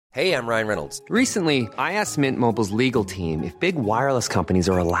Hey, I'm Ryan Reynolds. Recently, I asked Mint Mobile's legal team if big wireless companies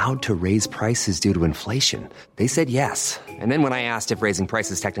are allowed to raise prices due to inflation. They said yes. And then when I asked if raising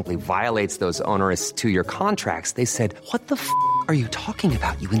prices technically violates those onerous two-year contracts, they said, "What the f*** are you talking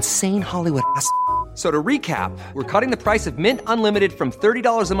about, you insane Hollywood ass?" So to recap, we're cutting the price of Mint Unlimited from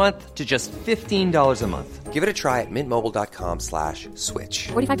 $30 a month to just $15 a month. Give it a try at mintmobile.com/switch.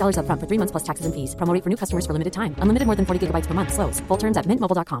 $45 up front for 3 months plus taxes and fees. Promo rate for new customers for limited time. Unlimited more than 40 gigabytes per month. Slows full terms at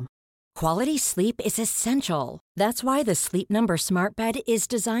mintmobile.com. Quality sleep is essential. That's why the Sleep Number Smart Bed is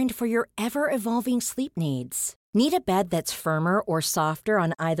designed for your ever-evolving sleep needs. Need a bed that's firmer or softer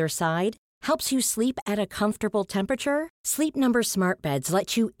on either side? Helps you sleep at a comfortable temperature? Sleep Number Smart Beds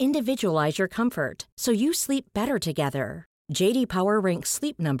let you individualize your comfort, so you sleep better together. J.D. Power ranks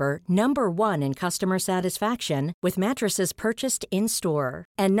Sleep Number number 1 in customer satisfaction with mattresses purchased in-store.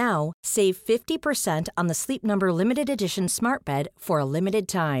 And now, save 50% on the Sleep Number Limited Edition Smart Bed for a limited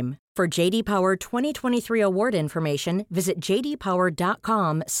time. For J.D. Power 2023 award information, visit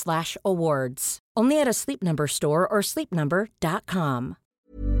jdpower.com/awards. Only at a Sleep Number store or sleepnumber.com.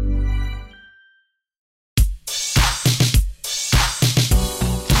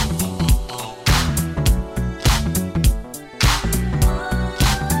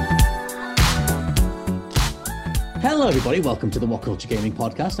 Hello, everybody. Welcome to the What Culture Gaming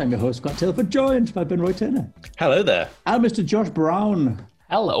Podcast. I'm your host, Scott Tilford, joined by Ben Roy Turner. Hello there. And Mr. Josh Brown.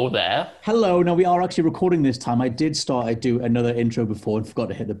 Hello there. Hello. Now, we are actually recording this time. I do another intro before and forgot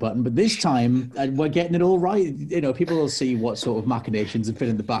to hit the button. But this time, we're getting it all right. You know, people will see what sort of machinations have been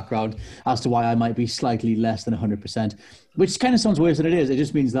in the background as to why I might be slightly less than 100%. Which kind of sounds worse than it is. It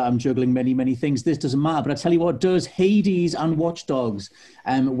just means that I'm juggling many, many things. This doesn't matter. But I tell you what does. Hades and Watch Dogs.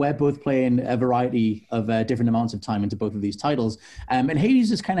 We're both playing a variety of different amounts of time into both of these titles. And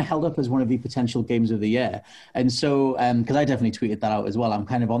Hades is kind of held up as one of the potential games of the year. And so, because I definitely tweeted that out as well, I'm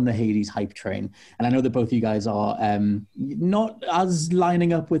kind of on the Hades hype train. And I know that both of you guys are not as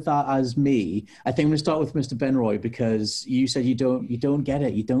lining up with that as me. I think I'm going to start with Mr. Benroy, because you said you don't get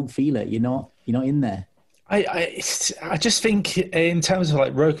it. You don't feel it. You're not in there. I just think in terms of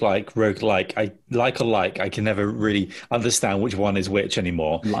like roguelike, I I can never really understand which one is which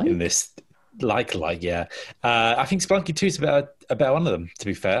anymore in this yeah. I think Spelunky 2 is about one of them, to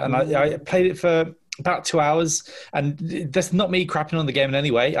be fair. And I played it for about 2 hours, and that's not me crapping on the game in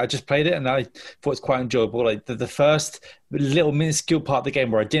any way. I just played it and I thought it was quite enjoyable. Like the first little minuscule part of the game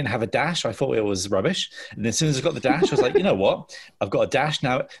where I didn't have a dash, I thought it was rubbish. And then as soon as I got the dash, I was like, you know what? I've got a dash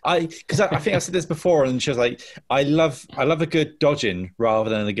now. Because I think I said this before, and she was like, I love a good dodging rather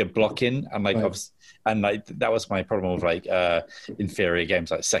than a good blocking. And like, right. That was my problem with like inferior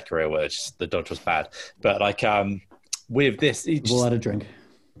games like Sekiro, where the dodge was bad. But like with this, we'll have a drink.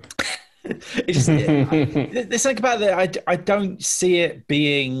 There's something about that. I don't see it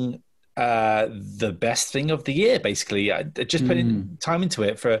being the best thing of the year. Basically, I just putting time into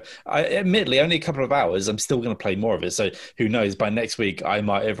it for admittedly only a couple of hours. I'm still going to play more of it. So who knows? By next week, I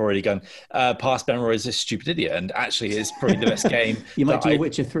might have already gone past Ben Roy as a stupid idiot, and actually, it's probably the best game. You might do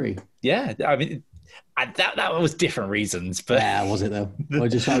Witcher 3. Yeah, I mean. That was different reasons, but yeah, was it though? Or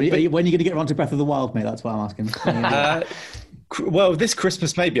just, when are you going to get around to Breath of the Wild, mate? That's what I'm asking. Well, this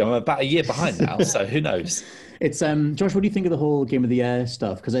Christmas maybe. I'm about a year behind now, so who knows? It's Josh, what do you think of the whole Game of the Year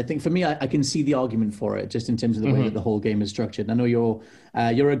stuff? Because I think for me, I can see the argument for it, just in terms of the way that the whole game is structured. I know you're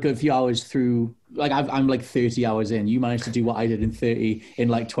a good few hours through. Like I'm like 30 hours in. You managed to do what I did in 30 in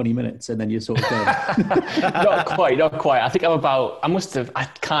like 20 minutes, and then you're sort of done. Not quite. I think I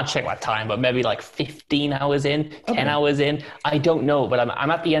can't check my time, but maybe like 15 hours in, 10 hours in. I don't know, but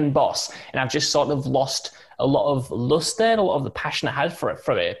I'm at the end boss, and I've just sort of lost a lot of lust there, and a lot of the passion I had for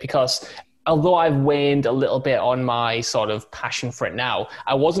it, because although I've waned a little bit on my sort of passion for it now,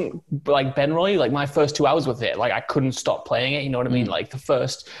 I wasn't like Ben Roy. Like my first 2 hours with it, like I couldn't stop playing it. You know what I mean? Like the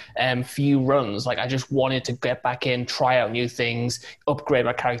first few runs, like I just wanted to get back in, try out new things, upgrade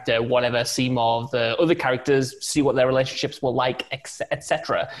my character, whatever, see more of the other characters, see what their relationships were like,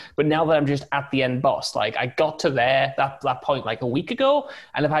 etc. But now that I'm just at the end boss, like I got to that point like a week ago,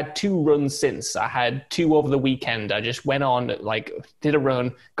 and I've had 2 runs since. I had 2 over the weekend. I just went on, like did a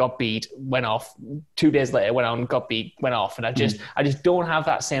run, got beat, went off. 2 days later, went on, got beat, went off. And I just don't have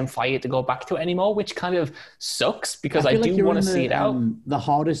that same fire to go back to it anymore, which kind of sucks, because I do want to see it out. The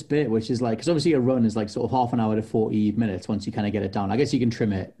hardest bit, which is like, because obviously a run is like sort of half an hour to 40 minutes once you kind of get it down. I guess you can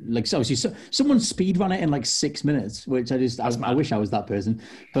trim it. Like, so obviously someone speed run it in like 6 minutes, which I wish I was that person.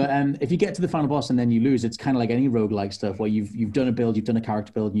 But if you get to the final boss and then you lose, it's kind of like any roguelike stuff where you've done a build, you've done a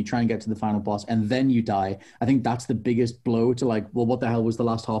character build, and you try and get to the final boss and then you die. I think that's the biggest blow to like, well, what the hell was the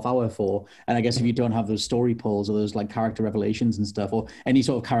last half hour for? And I guess if you don't have those story pulls or those like character revelations and stuff, or any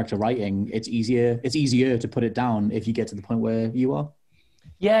sort of character writing, it's easier to put it down if you get to the point where you are.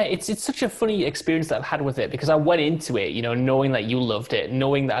 Yeah, it's such a funny experience that I've had with it, because I went into it, knowing that you loved it,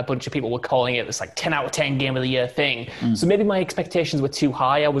 knowing that a bunch of people were calling it this like 10 out of 10 game of the year thing. So maybe my expectations were too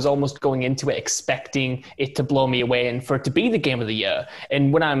high. I was almost going into it expecting it to blow me away and for it to be the game of the year.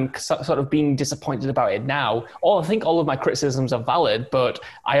 And when I'm sort of being disappointed about it now, I think all of my criticisms are valid, but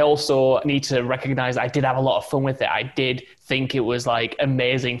I also need to recognize I did have a lot of fun with it. I did think it was like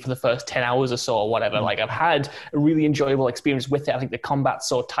amazing for the first 10 hours or so or whatever. Like I've had a really enjoyable experience with it. I think the combat's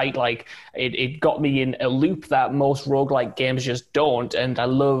so tight, like it got me in a loop that most roguelike games just don't. And I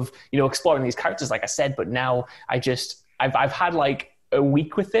love, exploring these characters, like I said, but now I've had like a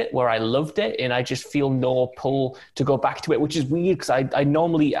week with it where I loved it and I just feel no pull to go back to it, which is weird because I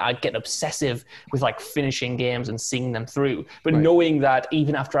normally get obsessive with like finishing games and seeing them through, but knowing that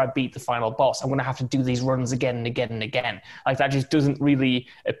even after I beat the final boss, I'm going to have to do these runs again and again and again, like that just doesn't really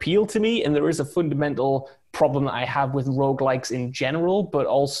appeal to me. And there is a fundamental problem that I have with roguelikes in general, but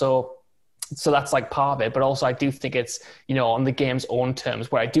also so that's like part of it, but also I do think it's, on the game's own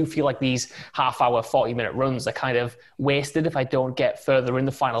terms, where I do feel like these half-hour, 40-minute runs are kind of wasted if I don't get further in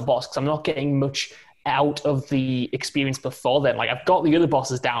the final boss, because I'm not getting much out of the experience before then. Like I've got the other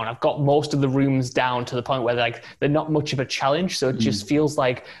bosses down, I've got most of the rooms down to the point where they're not much of a challenge, so it just feels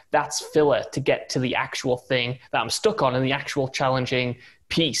like that's filler to get to the actual thing that I'm stuck on and the actual challenging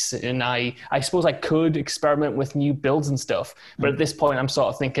piece. And I suppose I could experiment with new builds and stuff, but at this point I'm sort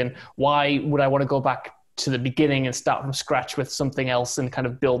of thinking, why would I want to go back to the beginning and start from scratch with something else and kind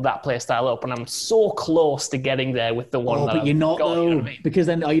of build that play style up? And I'm so close to getting there with the one that but you're not got, though, because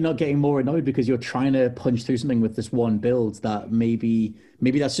then are you not getting more annoyed because you're trying to punch through something with this one build that maybe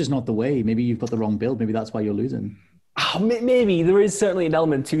that's just not the way, maybe you've got the wrong build, maybe that's why you're losing? Maybe there is certainly an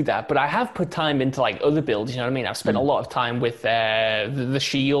element to that, but I have put time into like other builds. You know what I mean? I've spent a lot of time with the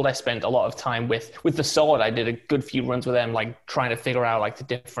shield. I spent a lot of time with the sword. I did a good few runs with them, like trying to figure out like the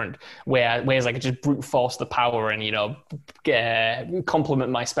different ways I could just brute force the power and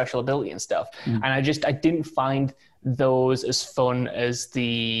complement my special ability and stuff. And I didn't find those as fun as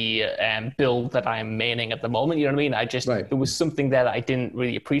the build that I'm maining at the moment. You know what I mean? There was something there that I didn't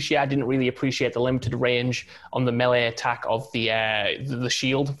really appreciate. I didn't really appreciate the limited range on the melee attack of the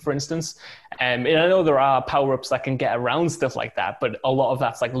shield, for instance. And I know there are power-ups that can get around stuff like that, but a lot of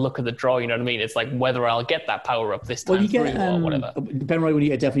that's like luck of the draw, you know what I mean? It's like whether I'll get that power-up this time or whatever. Ben Roy, we need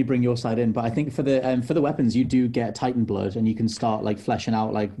to definitely bring your side in, but I think for the weapons, you do get Titan Blood, and you can start like fleshing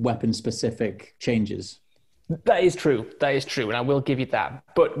out like weapon-specific changes. That is true, and I will give you that.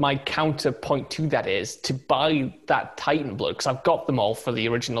 But my counterpoint to that is to buy that Titan Blood, because I've got them all for the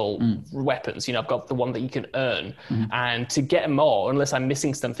original weapons. I've got the one that you can earn. And to get more, unless I'm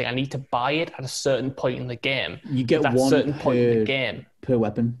missing something, I need to buy it at a certain point in the game. You get one certain point in the game per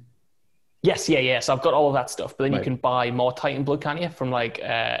weapon. Yes, yeah. So I've got all of that stuff, but then you can buy more Titan Blood, can't you, from like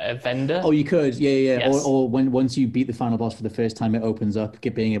a vendor? Oh, you could, yeah. Yes. Or once you beat the final boss for the first time, it opens up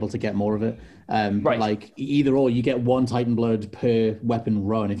being able to get more of it. But like either or, you get one Titan Blood per weapon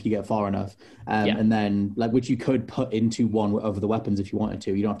run if you get far enough, and then like which you could put into one of the weapons if you wanted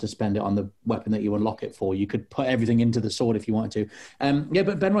to. You don't have to spend it on the weapon that you unlock it for. You could put everything into the sword if you wanted to.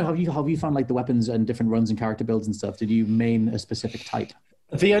 But Ben Roy, have you found like the weapons and different runs and character builds and stuff? Did you main a specific type?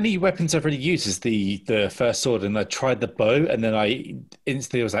 The only weapons I've really used is the first sword, and I tried the bow, and then I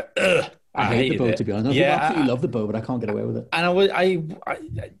instantly was like, ugh. I hate the bow, to be honest. I absolutely love the bow, but I can't get away with it. And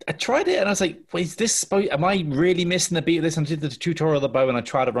I tried it, and I was like, wait, is this bow? Am I really missing the beat of this? And I did the tutorial of the bow, and I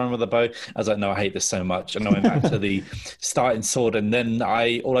tried to run with the bow. I was like, no, I hate this so much. And I went back to the starting sword, and then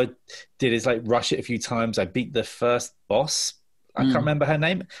all I did is like rush it a few times. I beat the first boss. I can't remember her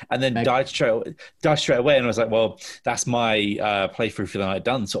name, and then died straight away. And I was like, well, that's my playthrough for the night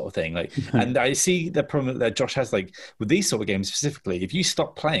done, sort of thing. Like, and I see the problem that Josh has, like with these sort of games specifically. If you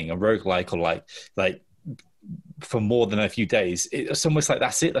stop playing a roguelike or like for more than a few days, it's almost like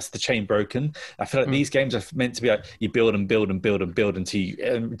that's it. That's the chain broken. I feel like these games are meant to be like you build and build and build and build until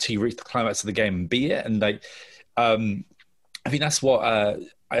you reach the climax of the game and beat it. And like, I think that's what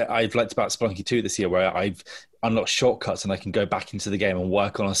I've liked about Spelunky 2 this year, where I've unlock shortcuts and I can go back into the game and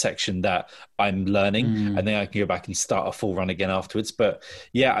work on a section that I'm learning, and then I can go back and start a full run again afterwards. But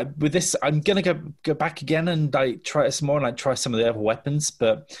yeah, with this, I'm gonna go back again and like try it some more and like try some of the other weapons.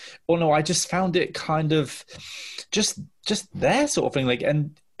 But I just found it kind of just there sort of thing. Like,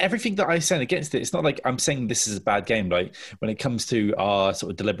 and everything that I say against it, it's not like I'm saying this is a bad game. Like when it comes to our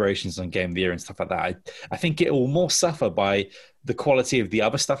sort of deliberations on Game of the Year and stuff like that, I think it will more suffer by the quality of the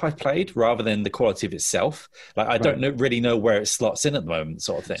other stuff I've played rather than the quality of itself. Like I don't really know where it slots in at the moment,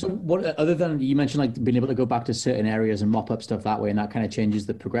 sort of thing. So what, other than you mentioned, like being able to go back to certain areas and mop up stuff that way, and that kind of changes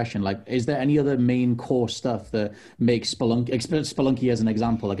the progression. Like, is there any other main core stuff that makes Spelunky as an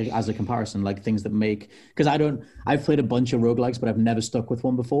example, like as a comparison, like things that make, because I've played a bunch of roguelikes, but I've never stuck with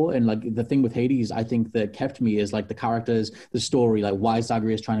one before. And like the thing with Hades, I think that kept me is like the characters, the story, like why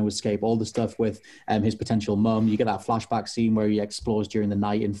Zagreus is trying to escape, all the stuff with his potential mum. You get that flashback scene where he explores during the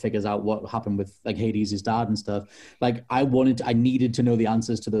night and figures out what happened with like Hades' dad and stuff. Like I needed to know the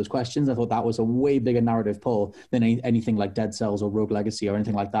answers to those questions. I thought that was a way bigger narrative pull than anything like Dead Cells or Rogue Legacy or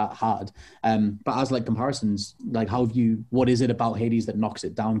anything like that had. But as like comparisons, like what is it about Hades that knocks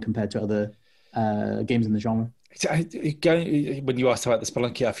it down compared to other games in the genre? When you asked about the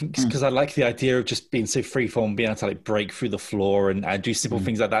Spelunky, I think because I like the idea of just being so freeform, being able to like break through the floor and do simple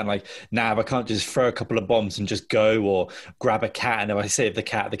things like that. And like now, I can't just throw a couple of bombs and just go, or grab a cat, and if I save the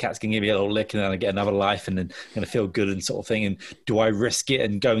cat's gonna give me a little lick, and then I get another life, and then I'm gonna feel good and sort of thing. And do I risk it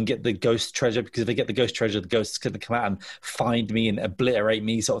and go and get the ghost treasure? Because if I get the ghost treasure, the ghosts gonna come out and find me and obliterate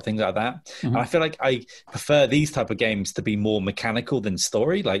me, sort of things like that. And I feel like I prefer these type of games to be more mechanical than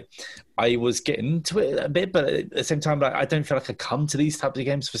story. Like I was getting into it a bit, but at the same time, like, I don't feel like I come to these types of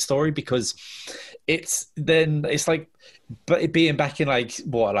games for story, because it's like, but it being back in like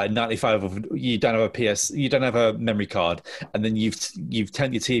 95, you don't have a memory card, and then you've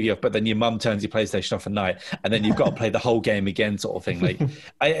turned your TV off, but then your mum turns your PlayStation off at night, and then you've got to play the whole game again, sort of thing. Like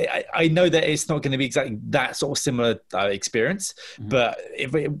I know that it's not going to be exactly that sort of similar experience, but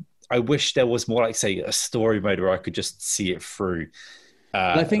I wish there was more, like, say, a story mode where I could just see it through.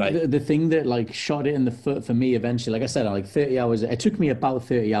 I think the thing that like shot it in the foot for me eventually, like I said, like 30 hours, it took me about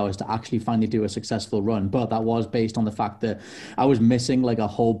 30 hours to actually finally do a successful run. But that was based on the fact that I was missing like a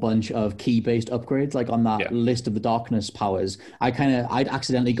whole bunch of key-based upgrades, like on that list of the darkness powers. I'd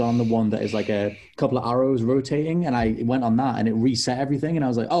accidentally gone on the one that is like a couple of arrows rotating, and I went on that and it reset everything. And I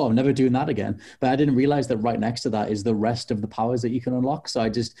was like, oh, I'm never doing that again. But I didn't realize that right next to that is the rest of the powers that you can unlock. So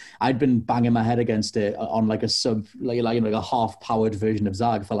I'd been banging my head against it on like a half-powered version of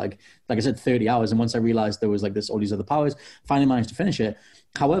Zag for like I said, 30 hours. And once I realized there was like all these other powers, finally managed to finish it.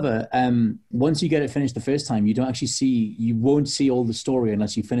 However, once you get it finished the first time, you won't see all the story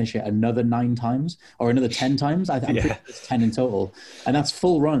unless you finish it another 9 times or another 10 times. I'm pretty sure it's 10 in total, and that's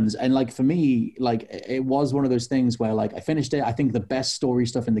full runs. And like for me, like it was one of those things where like I finished it. I think the best story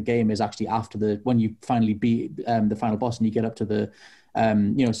stuff in the game is actually after when you finally beat the final boss and you get up to the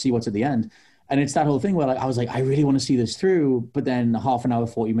see what's at the end. And it's that whole thing where like I was like, I really want to see this through, but then half an hour,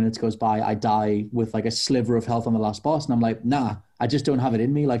 40 minutes goes by, I die with like a sliver of health on the last boss, and I'm like, nah, I just don't have it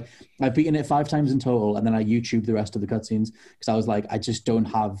in me. Like I've beaten it 5 times in total, and then I YouTube the rest of the cutscenes because I was like, I just don't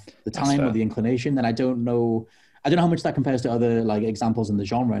have the time or the inclination, and I don't know how much that compares to other like examples in the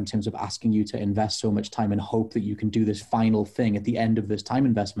genre in terms of asking you to invest so much time and hope that you can do this final thing at the end of this time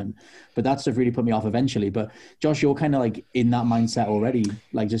investment. But that stuff really put me off eventually. But Josh, you're kind of like in that mindset already,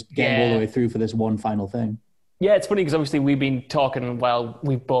 like just getting all the way through for this one final thing. Yeah, it's funny because obviously we've been talking while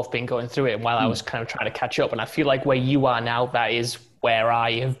we've both been going through it, and while I was kind of trying to catch up. And I feel like where you are now, that is where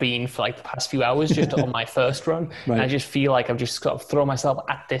I have been for like the past few hours, just on my first run. Right. And I just feel like I've just sort of thrown myself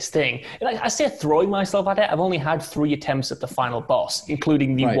at this thing. And I say throwing myself at it, I've only had 3 attempts at the final boss,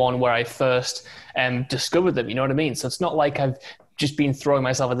 including the one where I first discovered them, you know what I mean? So it's not like I've just been throwing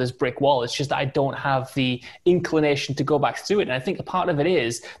myself at this brick wall. It's just that I don't have the inclination to go back through it. And I think a part of it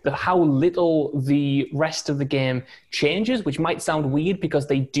is how little the rest of the game changes, which might sound weird because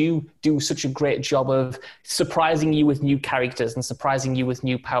they do such a great job of surprising you with new characters and surprising you with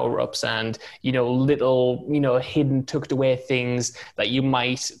new power-ups and, little, hidden, tucked away things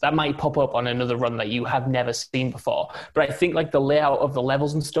that might pop up on another run that you have never seen before. But I think like the layout of the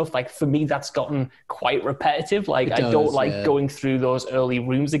levels and stuff, like for me, that's gotten quite repetitive. Like I don't like going through those early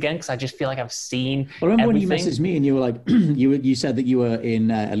rooms again because I just feel like I've seen remember everything. When you messaged me and you were like, you said that you were in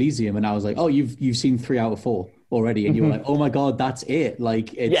Elysium, and I was like, oh, you've seen 3 out of 4 already, and you were like, oh my god, that's it.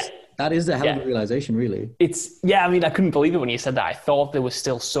 Like that is a hell of a realization, really. I mean, I couldn't believe it when you said that. I thought there was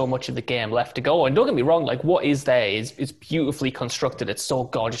still so much of the game left to go. And don't get me wrong, like what is there is beautifully constructed. It's so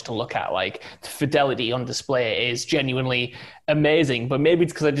gorgeous to look at. Like the fidelity on display is genuinely amazing. But maybe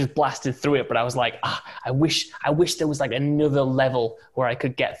it's because I just blasted through it. But I was like, I wish there was like another level where I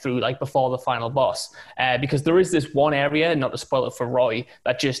could get through like before the final boss. Because there is this one area, not to spoil it for Roy,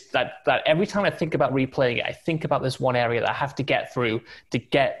 that every time I think about replaying it, I think about this one area that I have to get through to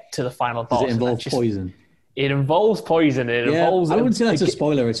get to the final boss. Does it involve poison? It involves poison. It involves. I wouldn't say that's a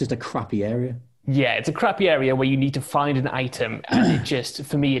spoiler. It's just a crappy area. Yeah, it's a crappy area where you need to find an item, and it just,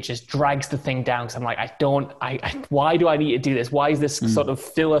 for me, it just drags the thing down. Because I'm like, why do I need to do this? Why is this sort of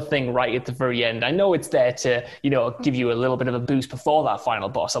filler thing right at the very end? I know it's there to, give you a little bit of a boost before that final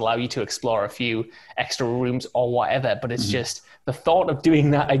boss, allow you to explore a few extra rooms or whatever. But it's just the thought of doing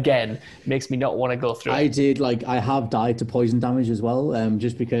that again makes me not want to go through. I have died to poison damage as well,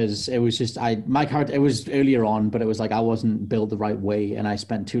 just because it was just my character. It was earlier on, but it was like I wasn't built the right way, and I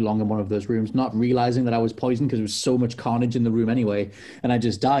spent too long in one of those rooms, not realizing that I was poisoned because there was so much carnage in the room anyway, and I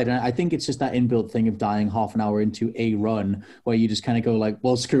just died. And I think it's just that inbuilt thing of dying half an hour into a run where you just kind of go like,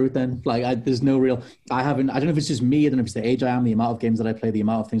 well, screw it then. Like there's no real. I don't know if it's just me. I don't know if it's the age I am, the amount of games that I play, the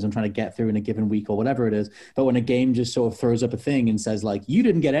amount of things I'm trying to get through in a given week or whatever it is. But when a game just sort of throws up a thing and says like, you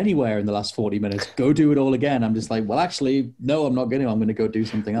didn't get anywhere in the last 40 minutes, go do it all again, I'm just like, well, actually, no, I'm not going to. I'm going to go do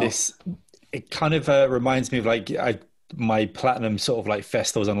something else. It kind of reminds me of like my platinum sort of like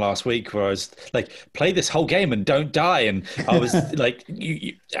fest I was on last week, where I was like, play this whole game and don't die, and I was like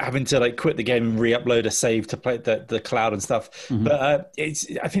you having to like quit the game and re-upload a save to play the cloud and stuff. But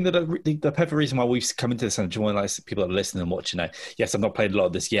I think that the perfect reason why we've come into this, and join like people that are listening and watching now, yes, I've not played a lot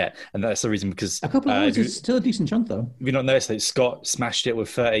of this yet, and that's the reason, because a couple of hours is still a decent chunk though. Have you not noticed that Scott smashed it with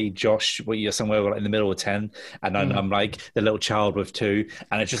 30, Josh, you're somewhere like in the middle of 10, and I'm like the little child with 2,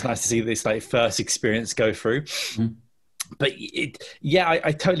 and it's just nice to see this like first experience go through. But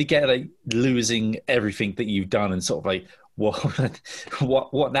I totally get like losing everything that you've done and sort of like,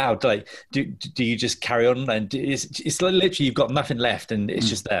 what now? Like, do you just carry on? And it's literally you've got nothing left, and it's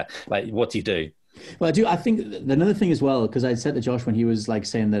just there. Like, what do you do? Well, I do. I think another thing as well, because I said to Josh when he was like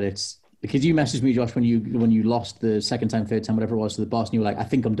saying that it's. Because you messaged me, Josh, when you lost the second time, third time, whatever it was, to the boss, and you were like, I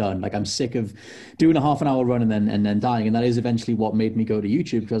think I'm done. Like, I'm sick of doing a half an hour run and then dying. And that is eventually what made me go to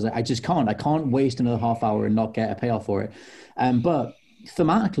YouTube, because I just can't. I can't waste another half hour and not get a payoff for it. But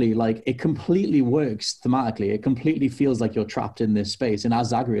thematically, like, it completely works thematically. It completely feels like you're trapped in this space, and as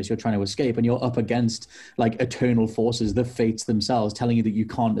Zagreus, you're trying to escape, and you're up against like eternal forces, the fates themselves, telling you that you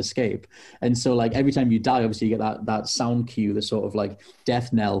can't escape. And so like every time you die, obviously you get that sound cue, the sort of like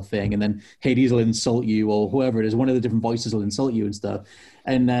death knell thing, and then Hades will insult you, or whoever it is, one of the different voices will insult you and stuff.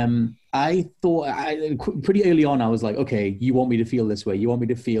 And I thought pretty early on, I was like, okay, you want me to feel this way, you want me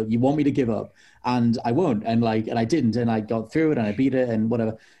to give up, and I won't. And I didn't, and I got through it, and I beat it, and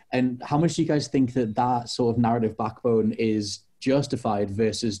whatever. And how much do you guys think that sort of narrative backbone is justified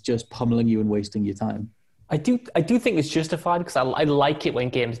versus just pummeling you and wasting your time? I do think it's justified, because I like it when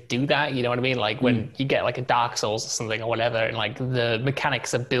games do that. You know what I mean? Like when you get like a Dark Souls or something or whatever, and like the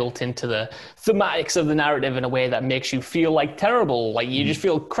mechanics are built into the thematics of the narrative in a way that makes you feel like terrible. Like you just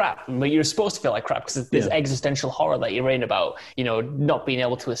feel crap, but you're supposed to feel like crap because it's this existential horror that you're in about, not being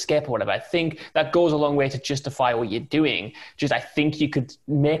able to escape or whatever. I think that goes a long way to justify what you're doing. Just I think you could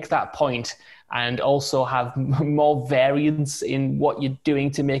make that point and also have more variance in what you're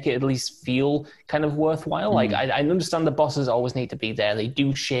doing to make it at least feel kind of worthwhile. Like I understand the bosses always need to be there. They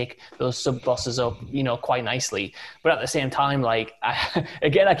do shake those sub-bosses up, quite nicely. But at the same time, like,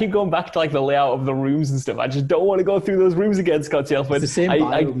 I keep going back to like the layout of the rooms and stuff. I just don't want to go through those rooms again, Scott Tailford. It's the same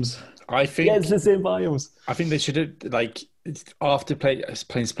biomes. I think it's the same biomes. I think they should have, like, after playing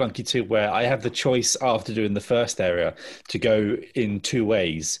Spelunky 2, where I have the choice after doing the first area to go in 2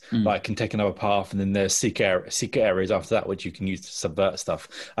 ways. Like I can take another path, and then there's secret areas after that which you can use to subvert stuff.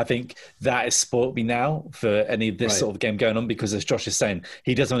 I think that has spoiled me now for any of this sort of game going on, because as Josh is saying,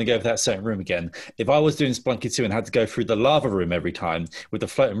 he doesn't want to go for that certain room again. If I was doing Spelunky 2 and had to go through the lava room every time with the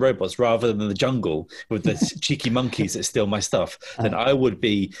floating robots rather than the jungle with the cheeky monkeys that steal my stuff, then I would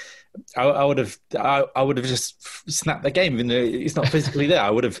have just snapped the game, even though it's not physically there. I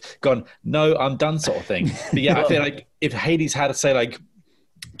would have gone, no, I'm done, sort of thing. But yeah, I feel like if Hades had to say like,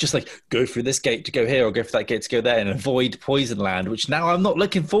 just like go through this gate to go here, or go for that gate to go there, and avoid Poison Land, which now I'm not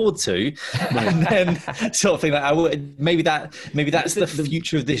looking forward to, and then sort of thing that I would maybe that's the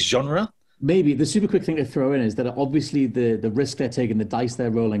future of this genre. Maybe the super quick thing to throw in is that obviously the risk they're taking, the dice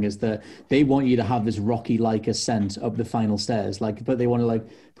they're rolling, is that they want you to have this Rocky-like ascent up the final stairs, but they want to like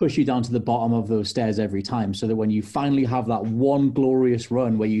push you down to the bottom of those stairs every time, so that when you finally have that one glorious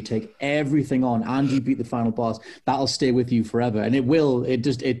run where you take everything on and you beat the final boss, that'll stay with you forever. And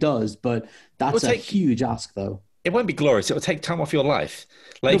it does, but that's a huge ask though. It won't be glorious. It will take time off your life.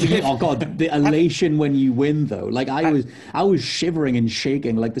 Like, oh God, the elation when you win though. Like I was shivering and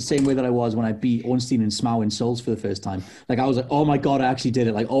shaking, like the same way that I was when I beat Ornstein and Smough in Souls for the first time. Like I was like, oh my God, I actually did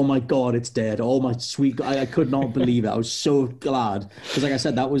it. Like, oh my God, it's dead. Oh my sweet God. I could not believe it. I was so glad. Because like I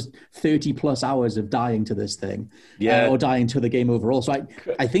said, that was 30 plus hours of dying to this thing. Yeah. Or dying to the game overall. So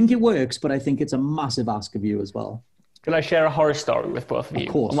I think it works, but I think it's a massive ask of you as well. Can I share a horror story with both of you?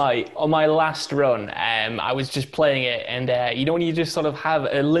 Of course. On my last run, I was just playing it, and you know when you just sort of have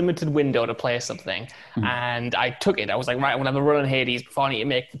a limited window to play something, and I took it. I was like, right, I'm gonna have a run on Hades before I need to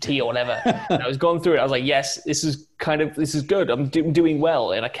make the tea or whatever. And I was going through it. I was like, yes, this is good. I'm doing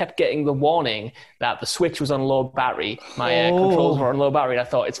well, and I kept getting the warning that the Switch was on low battery. My controls were on low battery, and I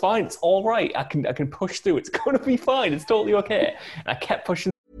thought it's fine, it's all right. I can push through. It's going to be fine. It's totally okay. And I kept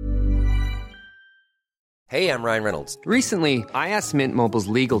pushing. Hey, I'm Ryan Reynolds. Recently, I asked Mint Mobile's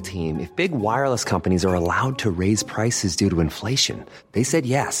legal team if big wireless companies are allowed to raise prices due to inflation. They said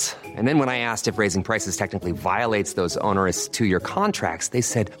yes. And then when I asked if raising prices technically violates those onerous 2-year contracts, they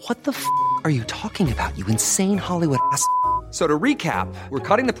said, "What the f*** are you talking about, you insane Hollywood ass?" So to recap, we're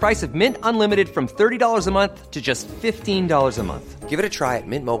cutting the price of Mint Unlimited from $30 a month to just $15 a month. Give it a try at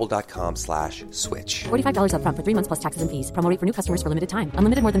mintmobile.com/switch. $45 up front for 3 months plus taxes and fees. Promo rate for new customers for limited time.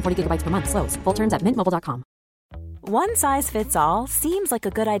 Unlimited more than 40 gigabytes per month. Slows full terms at mintmobile.com. One size fits all seems like a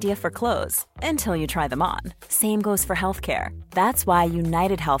good idea for clothes until you try them on. Same goes for healthcare. That's why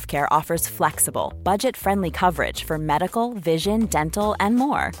United Healthcare offers flexible, budget-friendly coverage for medical, vision, dental, and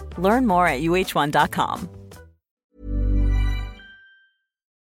more. Learn more at uh1.com.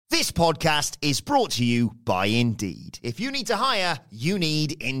 This podcast is brought to you by Indeed. If you need to hire, you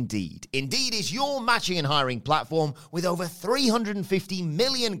need Indeed. Indeed is your matching and hiring platform with over 350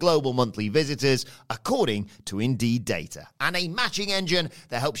 million global monthly visitors, according to Indeed data, and a matching engine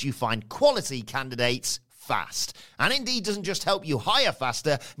that helps you find quality candidates fast. And Indeed doesn't just help you hire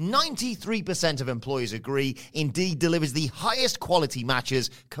faster. 93% of employers agree Indeed delivers the highest quality matches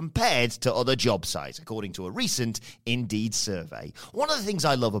compared to other job sites, according to a recent Indeed survey. One of the things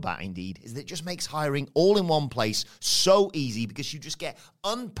I love about Indeed is that it just makes hiring all in one place so easy because you just get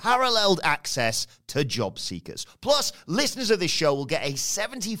unparalleled access to job seekers. Plus, listeners of this show will get a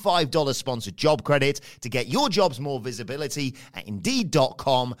 $75 sponsored job credit to get your jobs more visibility at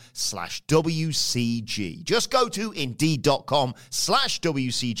Indeed.com/WCG. Just go to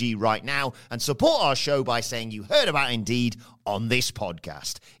Indeed.com/WCG right now and support our show by saying you heard about Indeed on this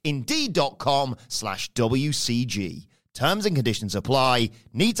podcast. Indeed.com/WCG. Terms and conditions apply.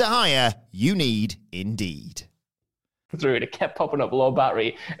 Need to hire? You need Indeed. Through it kept popping up low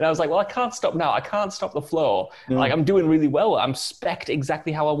battery, and I was like, well, I can't stop now. I can't stop the flow. Like, I'm doing really well. I'm spec'd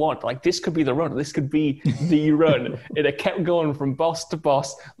exactly how I want. Like, this could be the run. This could be the run. And it kept going from boss to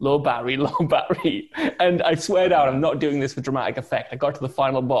boss, low battery. And I swear down, I'm not doing this for dramatic effect. I got to the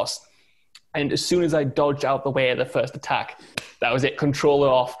final boss, and as soon as I dodged out the way of the first attack, that was it. Controller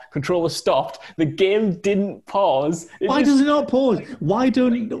off. Controller stopped. The game didn't pause. Why does it not pause? Why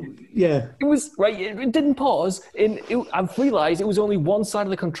don't it? Yeah. It was, right, it didn't pause. I've realised it was only one side of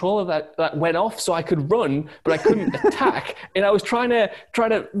the controller that went off so I could run, but I couldn't attack. And I was trying to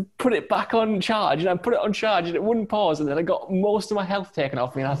put it back on charge, and I put it on charge, and it wouldn't pause. And then I got most of my health taken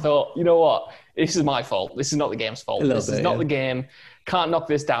off me, and I thought, you know what? This is my fault. This is not the game's fault. This is not the game. Can't knock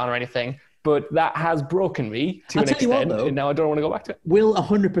this down or anything. But that has broken me to an extent, and now I don't want to go back to it. Will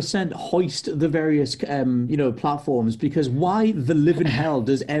 100% hoist the various, platforms, because why the living hell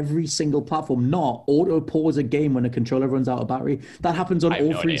does every single platform not auto-pause a game when a controller runs out of battery? That happens on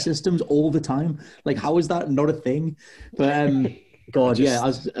all three systems all the time. Like, how is that not a thing? But, God, I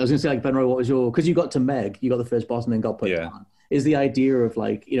was going to say, like, Ben Roy, what was because you got to Meg, you got the first boss and then got put down. Is the idea of,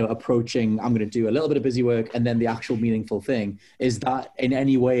 like, approaching, I'm going to do a little bit of busy work and then the actual meaningful thing. Is that in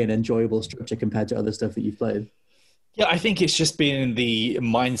any way an enjoyable structure compared to other stuff that you've played? Yeah, I think it's just been in the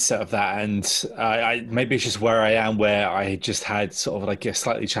mindset of that, and maybe it's just where I am, where I just had sort of like a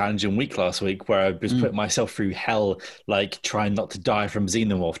slightly challenging week last week, where I was putting myself through hell, like trying not to die from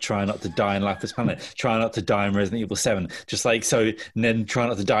Xenomorph, trying not to die in Life of This Planet, trying not to die in Resident Evil 7, just like so, and then trying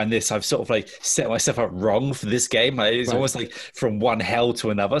not to die in this. I've sort of like set myself up wrong for this game. It's almost like from one hell to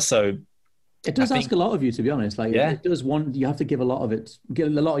another. So it does ask a lot of you, to be honest. Like, it does you have to give a lot of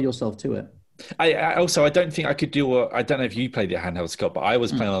yourself to it. I also don't think I could do. I don't know if you played the handheld, Scott, but I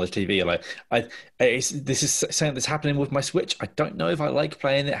was playing on the TV. Like, this is something that's happening with my Switch. I don't know if I like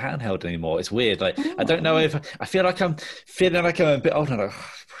playing it handheld anymore. It's weird. Like, I don't know if I feel like I'm a bit older. Like,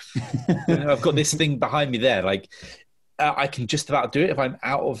 I've got this thing behind me there. Like, I can just about do it if I'm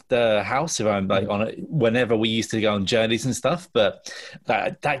out of the house, if I'm like on it, whenever we used to go on journeys and stuff. But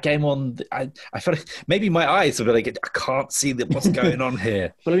that game I feel like maybe my eyes will be like, I can't see what's going on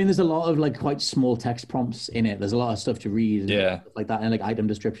here. But I mean, there's a lot of like quite small text prompts in it. There's a lot of stuff to read, and like that, and like item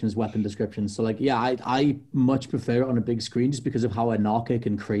descriptions, weapon descriptions. So like, I much prefer it on a big screen just because of how anarchic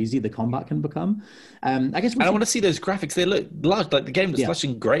and crazy the combat can become. I guess I want to see those graphics. They look large. Like the game was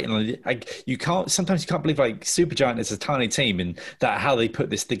flashing great, and like sometimes you can't believe like Supergiant is a tiny tiny team, and that how they put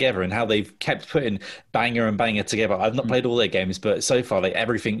this together and how they've kept putting banger and banger together. I've not played all their games, but so far, like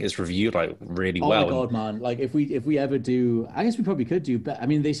everything is reviewed like really well. Oh my god, man! Like if we ever do, I guess we probably could do. But I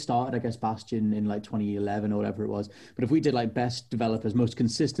mean, they started, I guess, Bastion in like 2011 or whatever it was. But if we did like best developers, most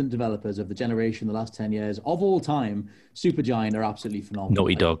consistent developers of the generation, the last 10 years of all time, Supergiant are absolutely phenomenal.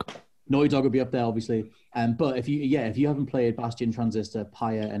 Naughty Dog. Naughty Dog would be up there, obviously. But if you haven't played Bastion, Transistor,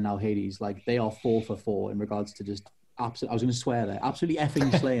 Pyre, and now Hades, like they are 4 for 4 in regards to just absolutely. I was going to swear there, absolutely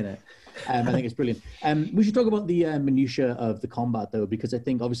effing slaying it. I think it's brilliant. We should talk about the minutiae of the combat though, because I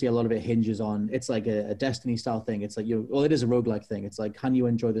think obviously a lot of it hinges on it's like a Destiny style thing. It's like it is a roguelike thing. It's like, can you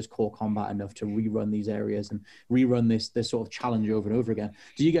enjoy this core combat enough to rerun these areas and rerun this sort of challenge over and over again?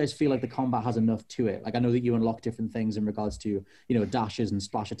 Do you guys feel like the combat has enough to it? Like I know that you unlock different things in regards to dashes and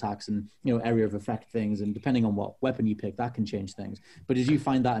splash attacks and area of effect things, and depending on what weapon you pick, that can change things. But did you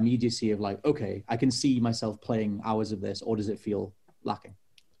find that immediacy of like, okay, I can see myself playing hours of this, or does it feel lacking?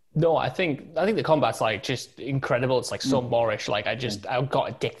 No, I think the combat's like just incredible. It's like so Moorish. Like I got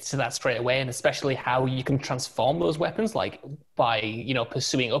addicted to that straight away, and especially how you can transform those weapons, like by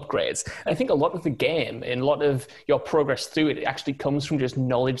pursuing upgrades. I think a lot of the game and a lot of your progress through it actually comes from just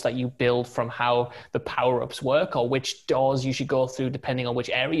knowledge that you build from how the power-ups work or which doors you should go through depending on which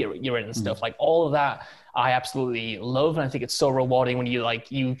area you're in and stuff. Like all of that I absolutely love, and I think it's so rewarding when you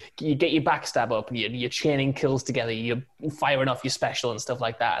get your backstab up and you're chaining kills together, you're firing off your special and stuff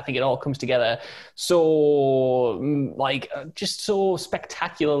like that. I think it all comes together so just so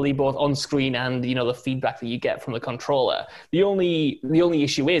spectacularly, both on screen and the feedback that you get from the controller. The only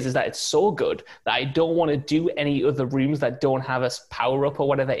issue is that it's so good that I don't want to do any other rooms that don't have a power up or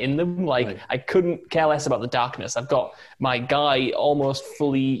whatever in them. Right. I couldn't care less about the darkness. I've got my guy almost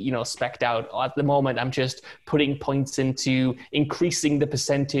fully spec'd out at the moment. I'm just putting points into increasing the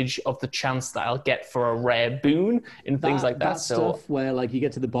percentage of the chance that I'll get for a rare boon and things like that. That stuff where like you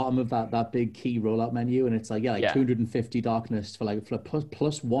get to the bottom of that big key rollout menu and it's like 250 darkness for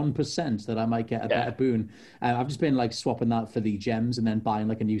plus 1% that I might get a better boon. I've just been like swapping that for the gems and then buying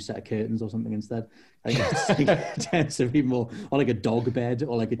like a new set of curtains or something instead. I think it tends to be more, or like a dog bed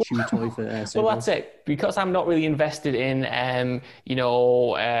or like a chew toy for well, that's it. Because I'm not really invested in,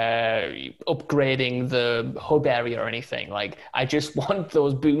 upgrading the hub area or anything. Like, I just want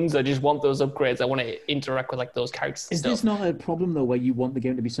those boons. I just want those upgrades. I want to interact with like those characters. Is this not a problem though, where you want the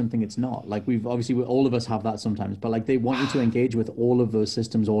game to be something it's not? Like all of us have that sometimes, but like they want you to engage with all of those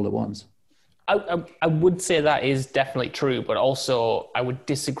systems all at once. I would say that is definitely true, but also I would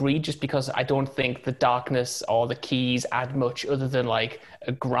disagree just because I don't think the darkness or the keys add much other than like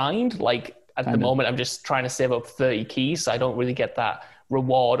a grind. Like at the moment, I'm just trying to save up 30 keys, so I don't really get that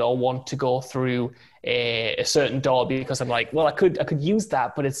reward or want to go through a certain door because I'm like, well, I could use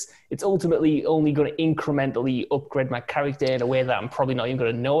that, but it's ultimately only going to incrementally upgrade my character in a way that I'm probably not even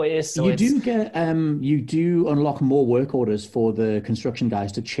going to notice. So you do unlock more work orders for the construction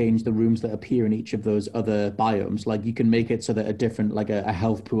guys to change the rooms that appear in each of those other biomes. Like you can make it so that a different, like a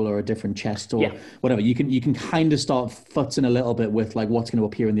health pool or a different chest or whatever. You can kind of start futzing a little bit with like what's going to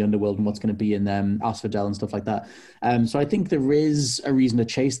appear in the underworld and what's going to be in Asphodel and stuff like that. So I think there is a reason to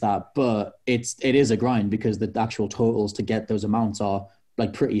chase that, but it is a grind because the actual totals to get those amounts are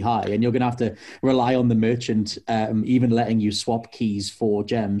like pretty high, and you're gonna have to rely on the merchant even letting you swap keys for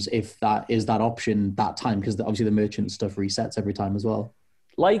gems if that is that option that time, because obviously the merchant stuff resets every time as well.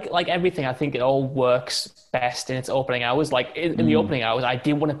 Like everything, I think it all works best in its opening hours. Like in the opening hours, I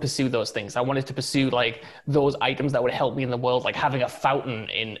did want to pursue those things. I wanted to pursue like those items that would help me in the world, like having a fountain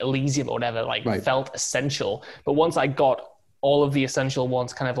in Elysium or whatever, felt essential. But once I got all of the essential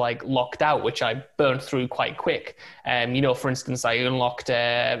ones kind of like locked out, which I burned through quite quick. For instance, I unlocked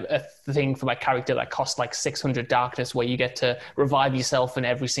a thing for my character that cost like 600 darkness, where you get to revive yourself in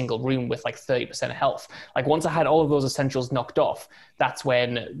every single room with like 30% health. Like once I had all of those essentials knocked off, that's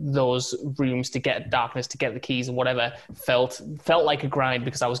when those rooms to get darkness, to get the keys and whatever felt like a grind,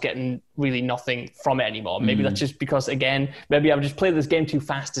 because I was getting really nothing from it anymore. Maybe that's just because, again, maybe I've just played this game too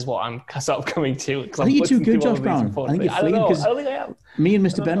fast is what I'm sort of coming to. I think you're too good, Josh Brown. I think you're fleeing, because I don't think I am. Me and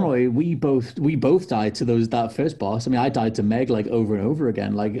Mr. Benroy, we both died to that first boss. I mean, I died to Meg like over and over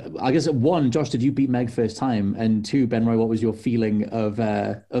again. Like, I guess one, Josh, did you beat Meg first time? And two, Benroy, what was your feeling of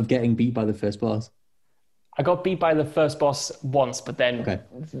getting beat by the first boss? I got beat by the first boss once, but then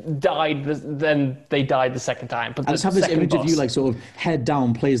died. Then they died the second time. But I just have this image of you like sort of head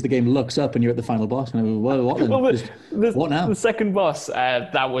down, plays the game, looks up, and you're at the final boss. And I'm like, what now? The second boss,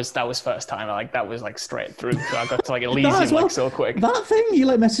 that was first time. Like that was like straight through. So I got to like Elysium like so quick. That thing you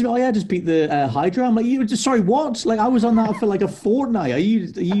like messaged me. Oh yeah, just beat the Hydra. I'm like, you just sorry, what? Like I was on that for like a fortnight. Are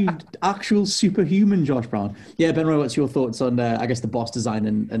you actual superhuman, Josh Brown? Yeah, Ben Roy, what's your thoughts on I guess the boss design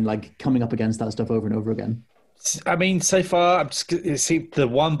and like coming up against that stuff over and over again? I mean, so far, the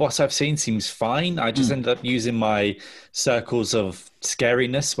one boss I've seen seems fine. I just ended up using my circles of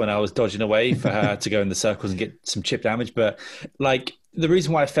scariness when I was dodging away for her to go in the circles and get some chip damage. But like the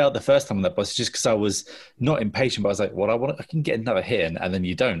reason why I failed the first time on that boss is just because I was not impatient, but I was like, well, I can get another hit in, and then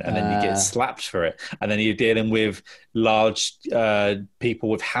you don't, and then you get slapped for it, and then you're dealing with large people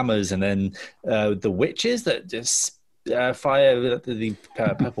with hammers, and then the witches that just fire the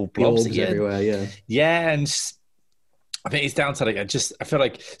purple blobs everywhere. And I think it's down to like I feel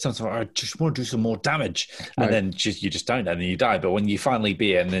like sometimes I just want to do some more damage, and then you just don't, and then you die. But when you finally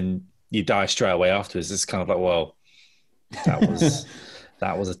beat it and then you die straight away afterwards, it's kind of like, well, that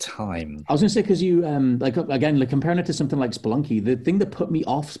was a time. I was going to say, because you like again, like comparing it to something like Spelunky, the thing that put me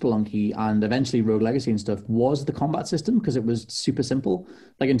off Spelunky and eventually Rogue Legacy and stuff was the combat system, because it was super simple,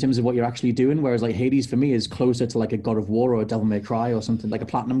 like in terms of what you're actually doing. Whereas like Hades for me is closer to like a God of War or a Devil May Cry or something like a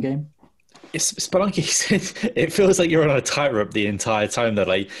Platinum game. Spelunky, it feels like you're on a tightrope the entire time. That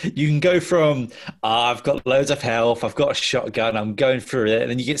like you can go from I've got loads of health, I've got a shotgun, I'm going through it,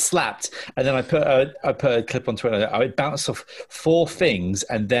 and then you get slapped. And then I put a clip on Twitter. I bounced off 4 things,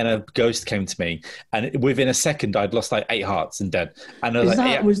 and then a ghost came to me, and within a second, I'd lost like 8 hearts and dead. And I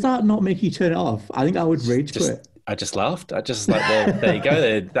was was that not make you turn it off? I think I would rage quit. I just laughed. I just like, well, there you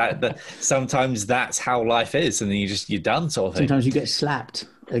go. That sometimes that's how life is, and then you're done, sort of thing. Sometimes you get slapped.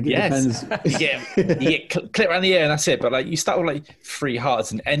 It depends. you get clip around the air and that's it. But like you start with like 3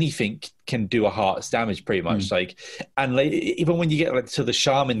 hearts, and anything can do a heart's damage pretty much. Like, and like even when you get like to the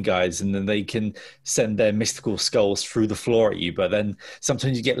shaman guys, and then they can send their mystical skulls through the floor at you. But then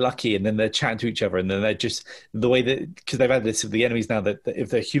sometimes you get lucky, and then they're chatting to each other, and then they're just the way that, because they've had this with the enemies now, that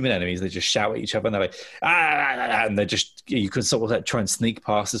if they're human enemies, they just shout at each other, and they're like and they're just, you can sort of like try and sneak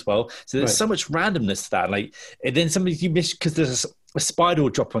past as well. So there's so much randomness to that. Like, and then somebody you miss because there's a spider will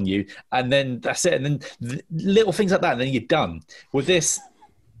drop on you, and then that's it. And then little things like that, and then you're done. With this,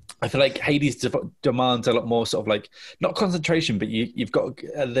 I feel like Hades demands a lot more sort of like, not concentration, but you've got,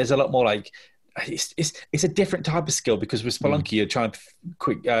 there's a lot more like, it's a different type of skill, because with Spelunky, you're trying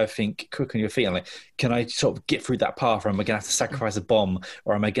to think quick on your feet. And like, can I sort of get through that path, or am I going to have to sacrifice a bomb,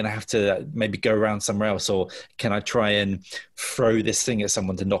 or am I going to have to maybe go around somewhere else, or can I try and throw this thing at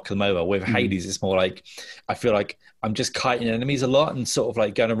someone to knock them over? With Hades, it's more like, I feel like I'm just kiting enemies a lot and sort of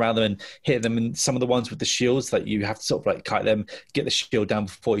like going around them and hitting them. And some of the ones with the shields, like you have to sort of like kite them, get the shield down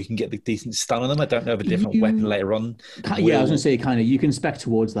before you can get the decent stun on them. I don't know if a different weapon later on. Yeah, I was going to say kind of, you can spec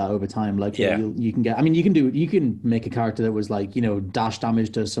towards that over time. Like you can get, I mean, you can make a character that was like, you know, dash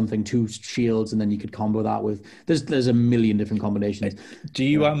damage does something, 2 shields, and then you could combo that with, there's a million different combinations.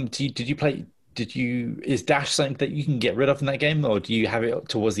 Is dash something that you can get rid of in that game, or do you have it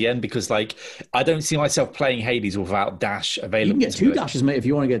towards the end? Because like, I don't see myself playing Hades without dash available. You can get 2 dashes, mate, if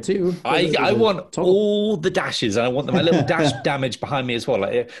you want to get 2. I want all the dashes, and I want my little dash damage behind me as well.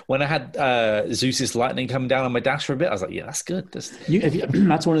 Like when I had Zeus's lightning coming down on my dash for a bit, I was like, yeah, that's good.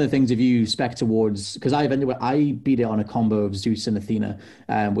 That's one of the things, if you spec towards, because I beat it on a combo of Zeus and Athena,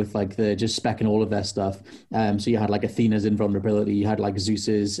 with like just specking all of their stuff. So you had like Athena's invulnerability, you had like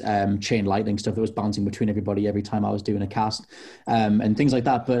Zeus's chain lightning stuff that was bouncing between everybody every time I was doing a cast, and things like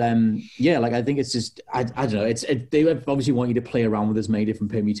that. But yeah, like I think it's just, I don't know, they obviously want you to play around with as many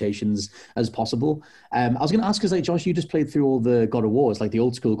different permutations as possible. I was going to ask, because like Josh, you just played through all the God of Wars, like the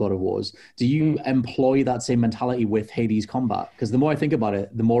old school God of Wars. Do you employ that same mentality with Hades combat? Because the more I think about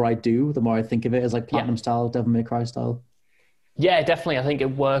it, the more I think of it as like Platinum style, Devil May Cry style. Yeah, definitely. I think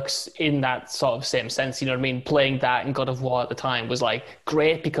it works in that sort of same sense. You know what I mean? Playing that in God of War at the time was like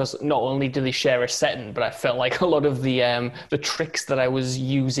great, because not only do they share a setting, but I felt like a lot of the tricks that I was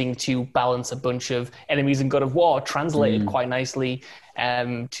using to balance a bunch of enemies in God of War translated quite nicely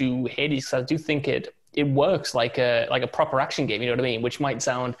to Hades. So I do think it works like a proper action game, you know what I mean? Which might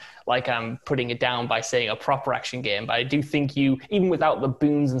sound like I'm putting it down by saying a proper action game. But I do think even without the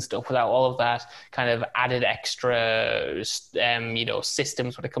boons and stuff, without all of that kind of added extra,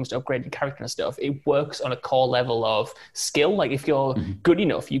 systems when it comes to upgrading character and stuff, it works on a core level of skill. Like if you're good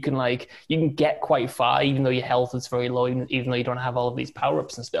enough, you can get quite far, even though your health is very low, even though you don't have all of these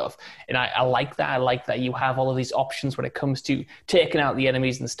power-ups and stuff. And I like that. I like that you have all of these options when it comes to taking out the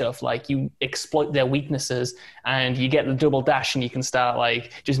enemies and stuff. Like you exploit their weaknesses and you get the double dash and you can start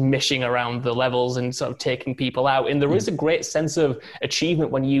like just mishing around the levels and sort of taking people out. And there is a great sense of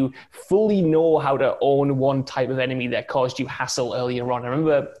achievement when you fully know how to own one type of enemy that caused you hassle earlier on. I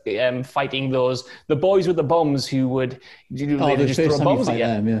remember fighting the boys with the bombs who would just throw bombs at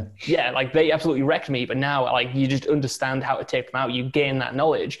you. Yeah, like they absolutely wrecked me. But now like you just understand how to take them out. You gain that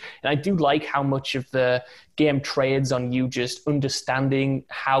knowledge. And I do like how much of the game trades on you just understanding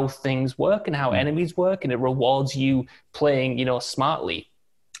how things work and how enemies work, and it rewards you playing, smartly.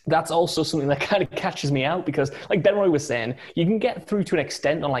 That's also something that kind of catches me out because, like Ben Roy was saying, you can get through to an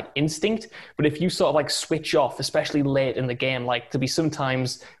extent on like instinct, but if you sort of like switch off, especially late in the game, like to be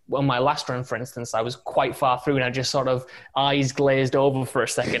sometimes on my last run, for instance, I was quite far through and I just sort of eyes glazed over for a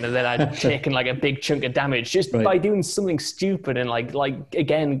second and then I'd taken like a big chunk of damage just by doing something stupid and like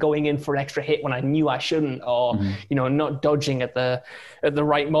again, going in for an extra hit when I knew I shouldn't, or, not dodging at the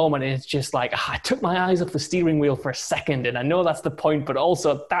right moment. And it's just like, I took my eyes off the steering wheel for a second and I know that's the point, but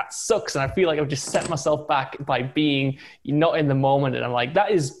also that sucks. And I feel like I've just set myself back by being not in the moment. And I'm like,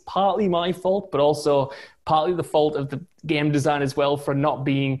 that is partly my fault, but also partly the fault of the game design as well for not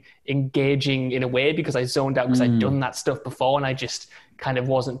being engaging in a way because I zoned out because I'd done that stuff before and I just kind of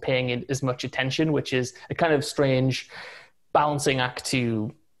wasn't paying as much attention, which is a kind of strange balancing act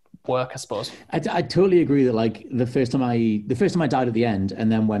to work, I suppose. I totally agree that like the first time I died at the end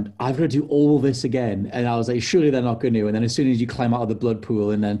and then went, I've got to do all this again, and I was like, surely they're not going to. And then as soon as you climb out of the blood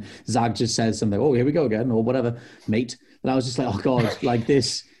pool and then Zag just says something, oh, here we go again, or whatever, mate. And I was just like, oh god, like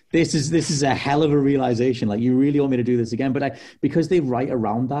this is a hell of a realization. Like, you really want me to do this again? But because they write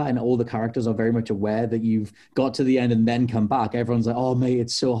around that and all the characters are very much aware that you've got to the end and then come back, everyone's like, oh mate,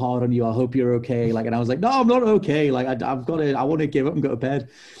 it's so hard on you, I hope you're okay. Like, and I was like, no, I'm not okay. Like, I want to give up and go to bed.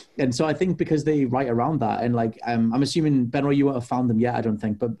 And so I think because they write around that, and like, I'm assuming, Ben Roy, you won't have found them yet, I don't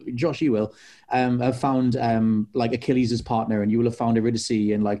think, but Josh, you will, have found like Achilles' partner, and you will have found Eurydice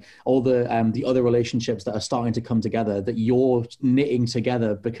and like all the other relationships that are starting to come together that you're knitting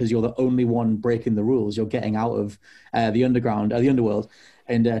together because you're the only one breaking the rules. You're getting out of the underworld,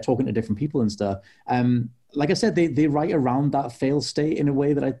 and talking to different people and stuff. Like I said, they write around that fail state in a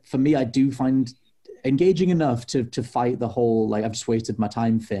way that I do find engaging enough to fight the whole like I've just wasted my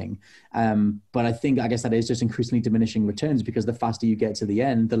time thing. But I guess that is just increasingly diminishing returns because the faster you get to the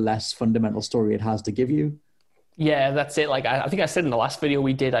end, the less fundamental story it has to give you. Yeah, that's it. Like I think I said in the last video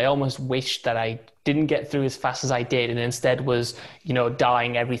we did, I almost wished that I didn't get through as fast as I did and instead was,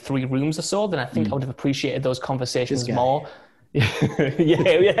 dying every 3 rooms or so. Then I think I would have appreciated those conversations more.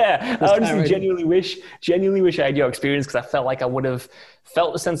 yeah. I honestly genuinely wish I had your experience, because I felt like I would have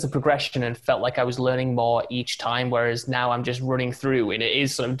felt a sense of progression and felt like I was learning more each time, whereas now I'm just running through and it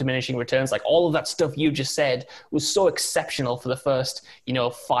is sort of diminishing returns. Like all of that stuff you just said was so exceptional for the first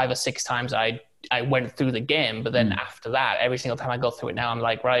 5 or 6 times I went through the game, but then after that, every single time I go through it now, I'm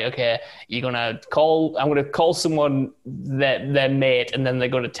like, right, okay, I'm going to call someone their mate, and then they're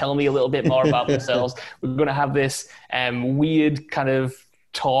going to tell me a little bit more about themselves. We're going to have this weird kind of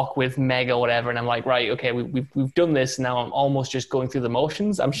talk with Meg or whatever, and I'm like, right, okay, we've done this, now I'm almost just going through the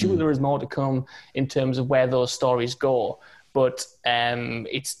motions. I'm sure there is more to come in terms of where those stories go, but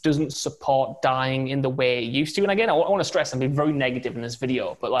it doesn't support dying in the way it used to. And again, I want to stress, I'm being very negative in this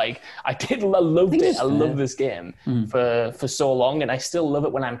video, but like I loved it. I love this game for so long, and I still love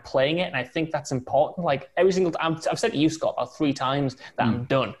it when I'm playing it. And I think that's important. Like every single time, I've said to you, Scott, about 3 times that I'm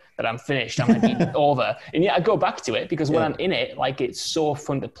done, that I'm finished, I'm going to be over. And yet I go back to it because when I'm in it, like it's so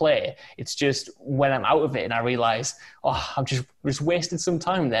fun to play. It's just when I'm out of it and I realize, I've just wasted some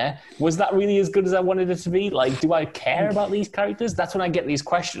time there. Was that really as good as I wanted it to be? Like, do I care about these characters? That's when I get these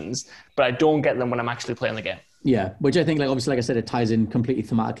questions, but I don't get them when I'm actually playing the game. Yeah, which I think, like, obviously, like I said, it ties in completely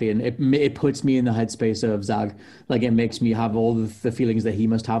thematically, and it puts me in the headspace of Zag. Like, it makes me have all the feelings that he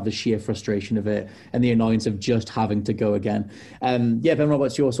must have, the sheer frustration of it, and the annoyance of just having to go again. Ben,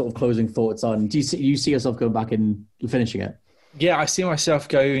 what's your sort of closing thoughts on? Do you see yourself going back and finishing it? Yeah, I see myself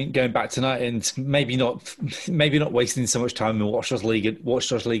going back tonight, and maybe not wasting so much time in Watch Dogs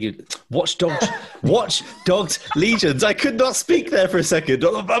Legions. I could not speak there for a second.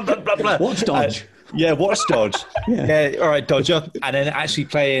 Watch Dodge. Watch Dodge. Yeah, all right, Dodger. And then actually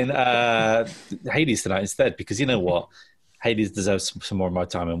playing Hades tonight instead, because you know what? Hades deserves some more of my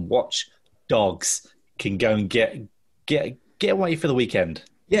time, and Watch Dogs can go and get away for the weekend.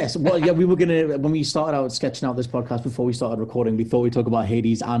 Yes, well, yeah, we were gonna, when we started out sketching out this podcast before we started recording, we thought we'd talk about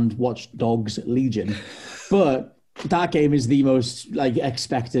Hades and Watch Dogs Legion, but that game is the most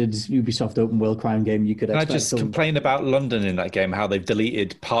expected Ubisoft open world crime game you could expect. I just complain about London in that game, how they've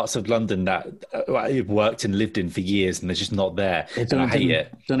deleted parts of London that it worked and lived in for years, and they're just not there. I hate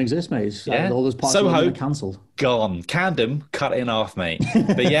it. Don't exist, mate. Yeah. All those parts of London are cancelled. Gone. Camden, cut it in half, mate.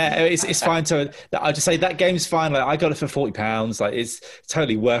 But yeah, it's fine. So I just say that game's fine. I got it for £40. It's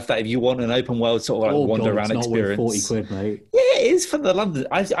totally worth that if you want an open world sort of wander around experience. It's not worth 40 quid, mate. Yeah, it is for the London.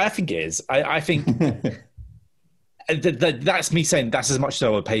 I think it is. I think. That's me saying that's as much as I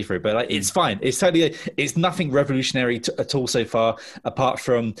would pay for it, but it's fine. It's totally, it's nothing revolutionary at all so far, apart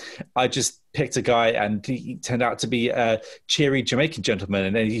from I just picked a guy and he turned out to be a cheery Jamaican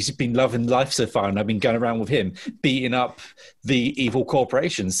gentleman, and he's been loving life so far, and I've been going around with him beating up the evil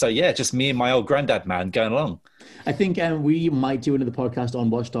corporations. So yeah, just me and my old granddad man going along. I think we might do another podcast on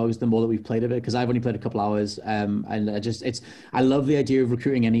Watch Dogs the more that we've played of it, because I've only played a couple hours, and I love the idea of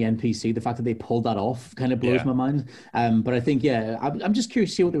recruiting any NPC. The fact that they pulled that off kind of blows my mind. But I think I'm just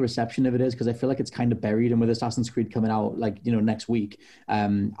curious to see what the reception of it is, because I feel like it's kind of buried, and with Assassin's Creed coming out next week,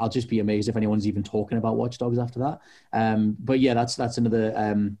 I'll just be amazed if anyone's even talking about Watch Dogs after that. But yeah, that's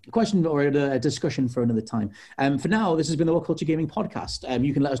another question or a discussion for another time. For now, this has been the What Culture Gaming Podcast.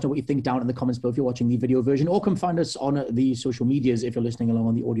 You can let us know what you think down in the comments below if you're watching the video version, or come find us on the social medias if you're listening along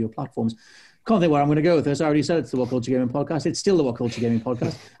on the audio platforms. Can't think where I'm going to go with this. I already said it's the What Culture Gaming Podcast. It's still the What Culture Gaming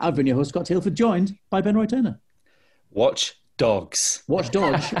Podcast. I've been your host, Scott Tailford, joined by Ben Roy Turner. Watch Dogs. Watch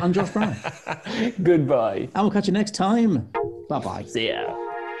Dogs. I'm Josh Brown. Goodbye. And we'll catch you next time. Bye-bye. See ya.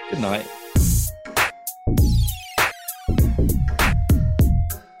 Good night.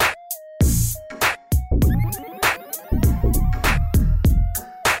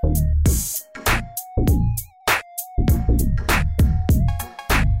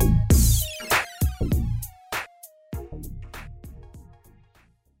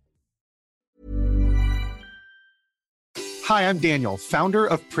 Hi, I'm Daniel, founder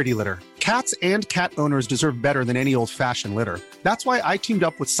of Pretty Litter. Cats and cat owners deserve better than any old-fashioned litter. That's why I teamed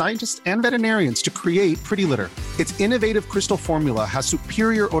up with scientists and veterinarians to create Pretty Litter. Its innovative crystal formula has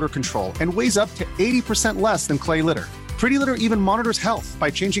superior odor control and weighs up to 80% less than clay litter. Pretty Litter even monitors health by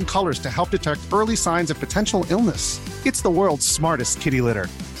changing colors to help detect early signs of potential illness. It's the world's smartest kitty litter.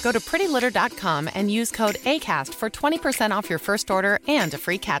 Go to prettylitter.com and use code ACAST for 20% off your first order and a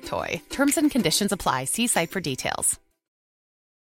free cat toy. Terms and conditions apply. See site for details.